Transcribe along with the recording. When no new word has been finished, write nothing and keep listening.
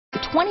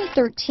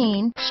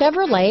2013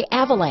 Chevrolet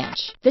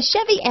Avalanche. The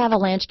Chevy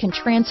Avalanche can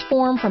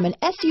transform from an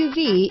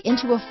SUV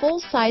into a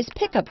full-size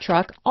pickup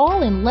truck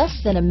all in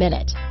less than a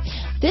minute.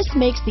 This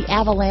makes the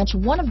Avalanche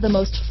one of the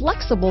most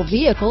flexible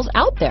vehicles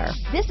out there.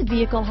 This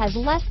vehicle has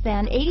less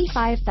than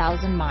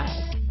 85,000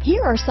 miles.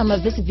 Here are some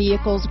of this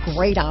vehicle's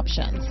great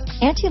options: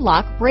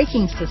 anti-lock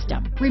braking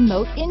system,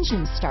 remote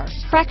engine start,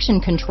 traction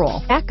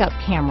control, backup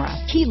camera,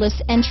 keyless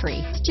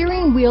entry,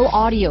 steering wheel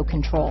audio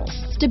controls,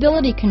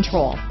 stability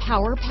control,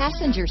 power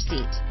passenger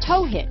seat,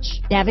 tow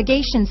hitch,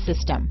 navigation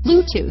system,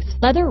 Bluetooth,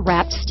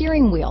 leather-wrapped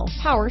steering wheel,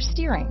 power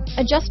steering,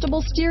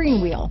 adjustable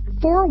steering wheel,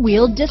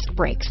 four-wheel disc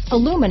brakes,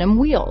 aluminum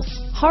wheels,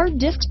 hard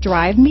disk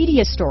drive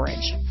media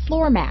storage,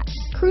 floor mats,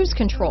 cruise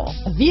control.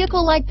 A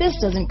vehicle like this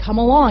doesn't come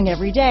along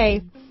every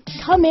day.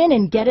 Come in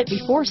and get it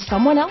before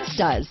someone else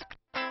does.